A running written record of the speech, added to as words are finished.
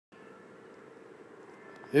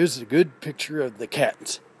Here's a good picture of the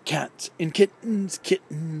cats. Cats and kittens,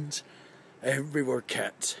 kittens. Everywhere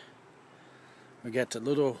cats. We got the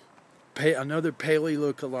little, another Paley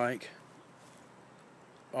look-alike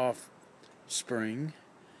offspring.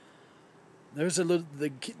 There's a little,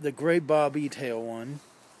 the gray bobby tail one.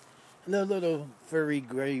 The little furry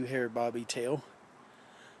gray hair bobby tail.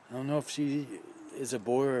 I don't know if she is a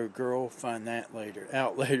boy or a girl. Find that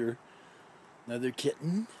out later. Another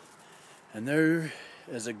kitten. And there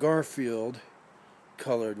is a Garfield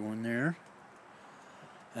colored one there.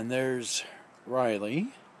 And there's Riley,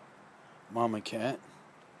 mama cat.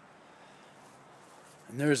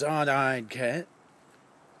 And there's odd-eyed cat.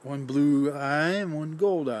 One blue eye and one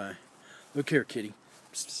gold eye. Look here, kitty.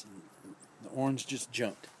 Psst, psst. The orange just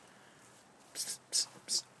jumped. Psst, psst,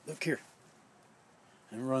 psst. Look here.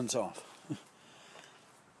 And runs off.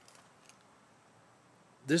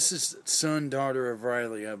 This is son, daughter of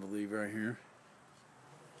Riley, I believe, right here.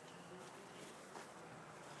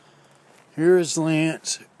 Here is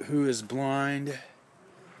Lance, who is blind.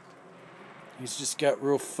 He's just got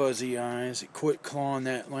real fuzzy eyes. Quit clawing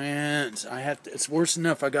that, Lance. It's worse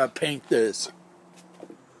enough I gotta paint this.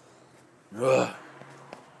 Ugh.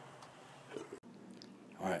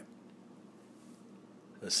 Alright.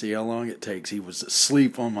 Let's see how long it takes. He was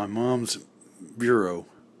asleep on my mom's bureau.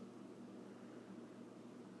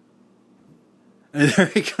 And there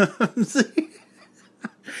he comes.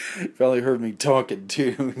 Probably heard me talking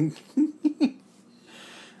too.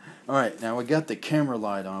 Alright, now we got the camera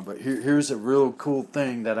light on, but here's a real cool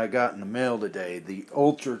thing that I got in the mail today. The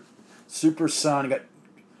ultra supersonic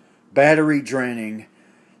battery draining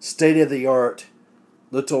state-of-the-art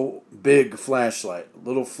little big flashlight.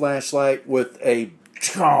 Little flashlight with a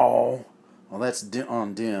well, that's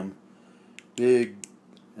on dim. Big,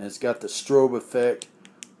 and it's got the strobe effect.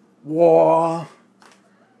 Whoa!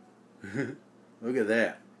 Look at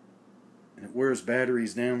that. And it wears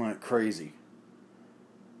batteries down like crazy.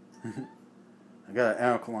 I got an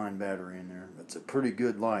alkaline battery in there. That's a pretty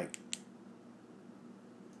good light.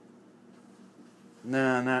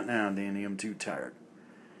 Nah, not now, Danny. I'm too tired.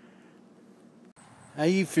 How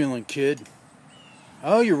you feeling, kid?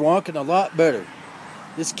 Oh, you're walking a lot better.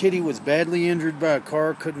 This kitty was badly injured by a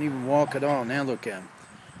car, couldn't even walk at all. Now look at him.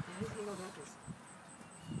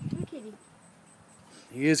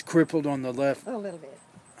 He is crippled on the left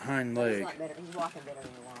hind leg. He's a lot better. He's walking better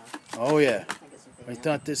than a lot. Oh, yeah. I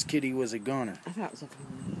thought this kitty was a goner. I thought it was a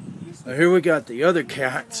goner. Well, here we got the other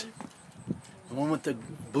cats. The one with the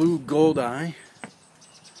blue gold eye.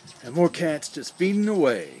 And more cats just feeding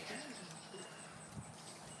away.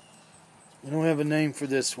 We don't have a name for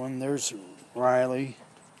this one. There's Riley.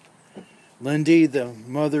 Lindy, the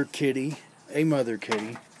mother kitty. A mother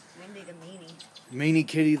kitty. Lindy the meanie. Meanie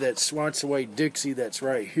kitty that swats away Dixie, that's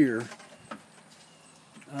right here.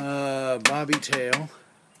 Bobby tail.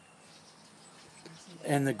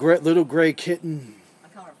 And the little gray kitten. I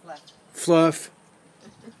call her Fluff.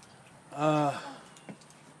 Fluff.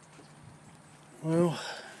 Well,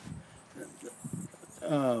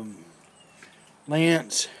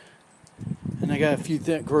 Lance. And I got a few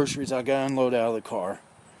groceries I got to unload out of the car.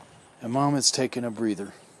 And Mom is taking a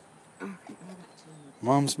breather.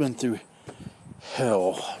 Mom's been through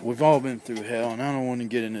hell. We've all been through hell, and I don't want to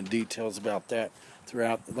get into details about that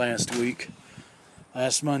throughout the last week.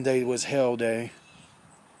 Last Monday was hell day.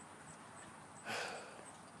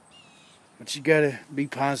 But you gotta be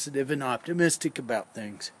positive and optimistic about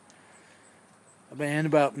things. And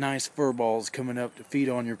about nice fur balls coming up to feed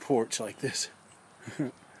on your porch like this.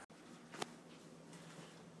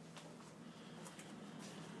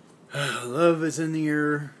 Love is in the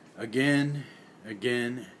air again,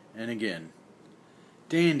 again, and again.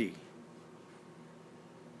 Dandy,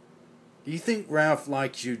 do you think Ralph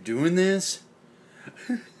likes you doing this?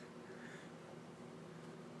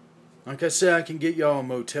 Like I said, I can get y'all a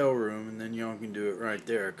motel room and then y'all can do it right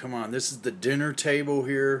there. Come on, this is the dinner table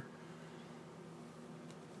here.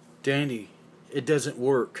 Dandy, it doesn't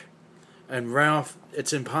work. And Ralph,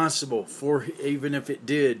 it's impossible. Even if it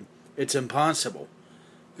did, it's impossible.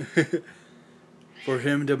 For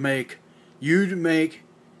him to make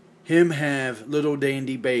him have little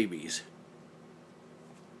dandy babies.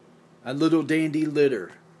 A little dandy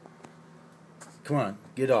litter. Come on,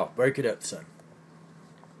 get off. Break it up, son.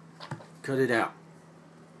 Cut it out.